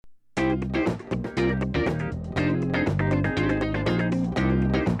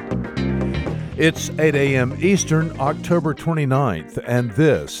It's 8 a.m. Eastern, October 29th, and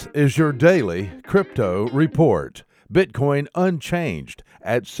this is your daily crypto report. Bitcoin unchanged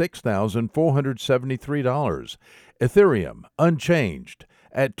at $6,473. Ethereum unchanged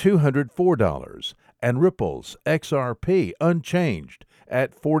at $204. And Ripple's XRP unchanged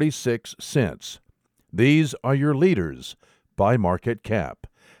at 46 cents. These are your leaders by market cap.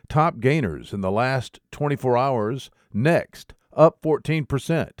 Top gainers in the last 24 hours. Next, up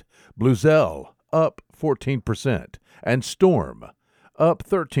 14%. Bluzelle, up 14%. And Storm, up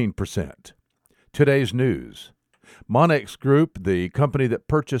 13%. Today's news. Monex Group, the company that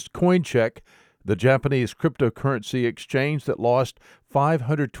purchased Coincheck, the Japanese cryptocurrency exchange that lost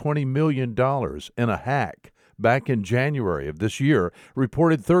 $520 million in a hack back in January of this year,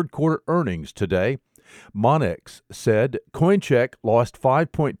 reported third-quarter earnings today. Monex said Coincheck lost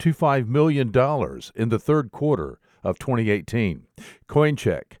 $5.25 million in the third quarter of 2018.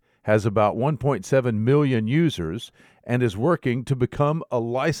 Coincheck has about 1.7 million users and is working to become a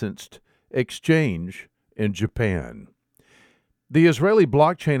licensed exchange in Japan. The Israeli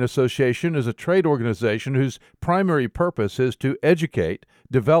Blockchain Association is a trade organization whose primary purpose is to educate,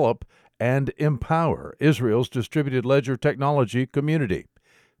 develop, and empower Israel's distributed ledger technology community.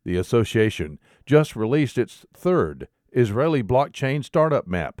 The association just released its third Israeli blockchain startup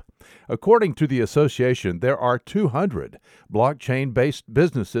map. According to the association, there are 200 blockchain-based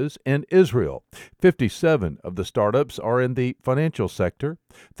businesses in Israel. 57 of the startups are in the financial sector.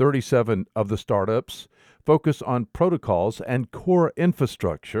 37 of the startups focus on protocols and core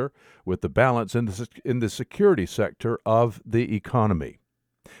infrastructure, with the balance in the security sector of the economy.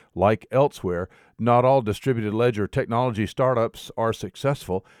 Like elsewhere, not all distributed ledger technology startups are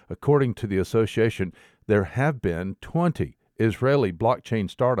successful. According to the association, there have been 20 Israeli blockchain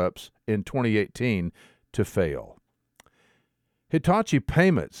startups in 2018 to fail. Hitachi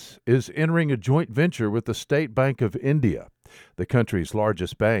Payments is entering a joint venture with the State Bank of India, the country's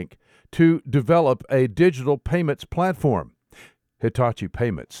largest bank, to develop a digital payments platform. Hitachi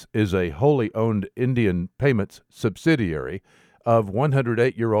Payments is a wholly owned Indian payments subsidiary of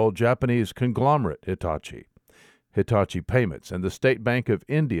 108-year-old Japanese conglomerate Hitachi. Hitachi Payments and the State Bank of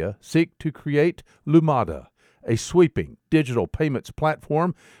India seek to create Lumada, a sweeping digital payments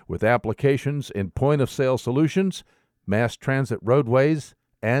platform with applications in point-of-sale solutions, mass transit roadways,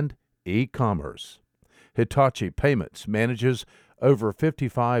 and e-commerce. Hitachi Payments manages over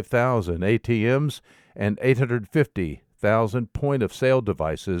 55,000 ATMs and 850,000 point-of-sale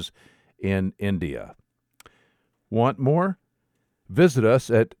devices in India. Want more? Visit us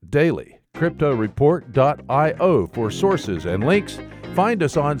at dailycryptoreport.io for sources and links. Find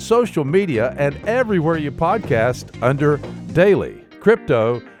us on social media and everywhere you podcast under Daily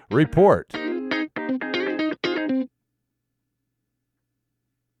Crypto Report.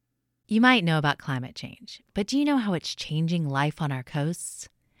 You might know about climate change, but do you know how it's changing life on our coasts?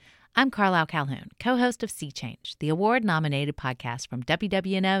 I'm Carlisle Calhoun, co-host of Sea Change, the award-nominated podcast from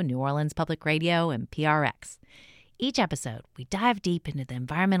WWNO, New Orleans Public Radio, and PRX. Each episode, we dive deep into the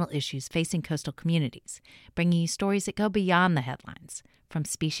environmental issues facing coastal communities, bringing you stories that go beyond the headlines, from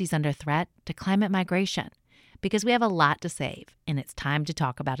species under threat to climate migration. Because we have a lot to save, and it's time to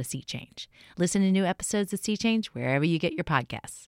talk about a sea change. Listen to new episodes of Sea Change wherever you get your podcasts.